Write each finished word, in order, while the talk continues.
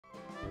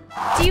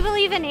Do you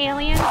believe in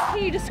aliens?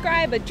 Can you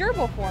describe a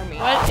gerbil for me?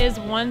 What is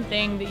one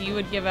thing that you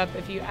would give up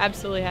if you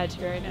absolutely had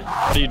to right now?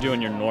 What do you do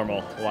in your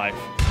normal life?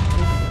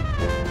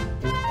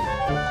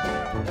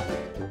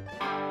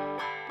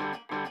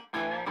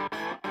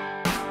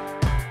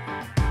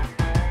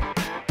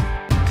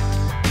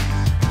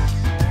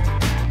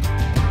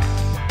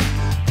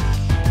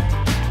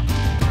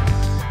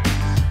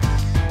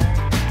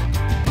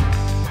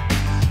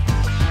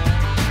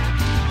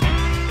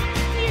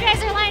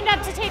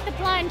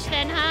 Plunge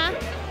then, huh?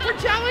 We're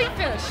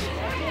jellyfish.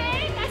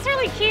 Okay, that's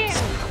really cute.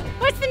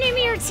 What's the name of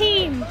your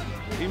team?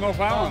 Team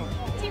O'Fallon.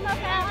 Team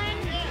O'Fallon.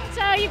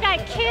 So you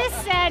got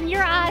Kiss and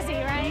you're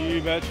Ozzy, right?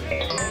 You betcha.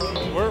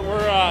 We're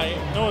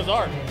Noah's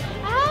Ark.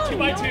 Oh,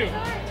 2x2.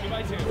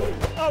 Noah's 2x2.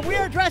 Oh, we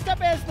are dressed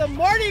up as the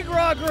Mardi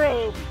Gras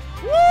group.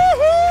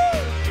 Woohoo!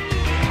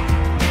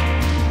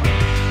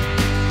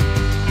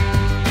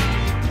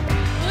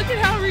 Look at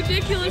how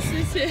ridiculous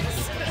this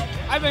is.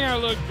 I think I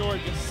look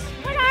gorgeous.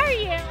 What are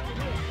you?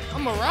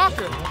 I'm a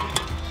rocker.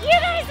 You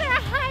guys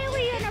are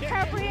highly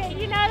inappropriate,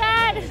 you know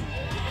that?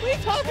 What are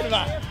you talking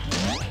about?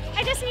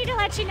 I just need to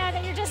let you know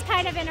that you're just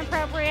kind of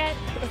inappropriate.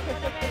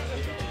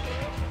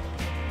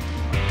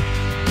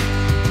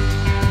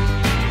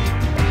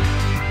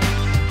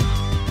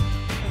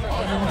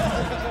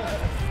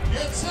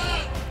 Get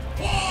set,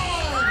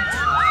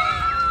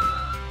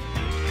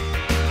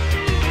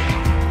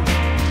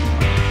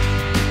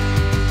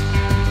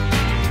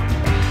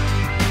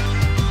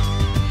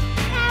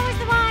 How is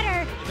the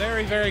water?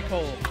 Very, very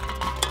cold.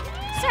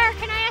 Sir,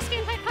 can I ask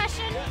you a quick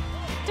question?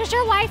 Does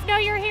your wife know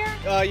you're here?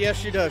 Yes,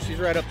 she does. She's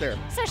right up there.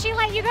 So she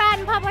let you go out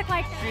in public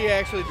like that? She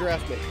actually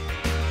dressed me.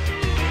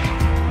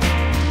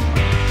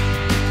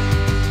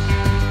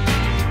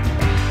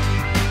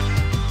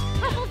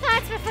 Couple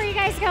thoughts before you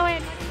guys go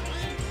in.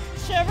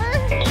 Shiver?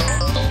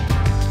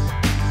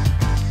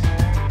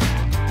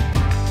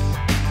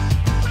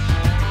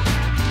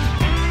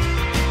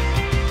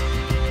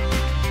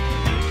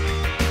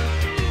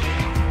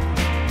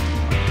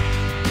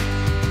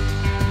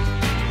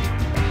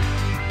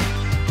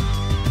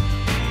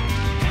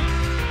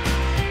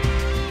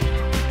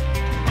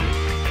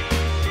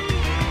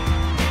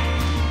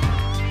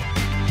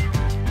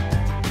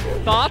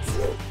 Thoughts?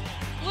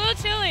 A little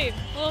chilly.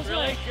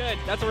 Really good.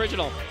 That's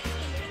original.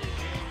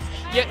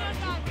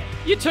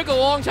 You took a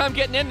long time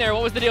getting in there.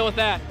 What was the deal with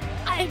that?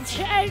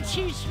 I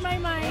changed my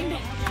mind.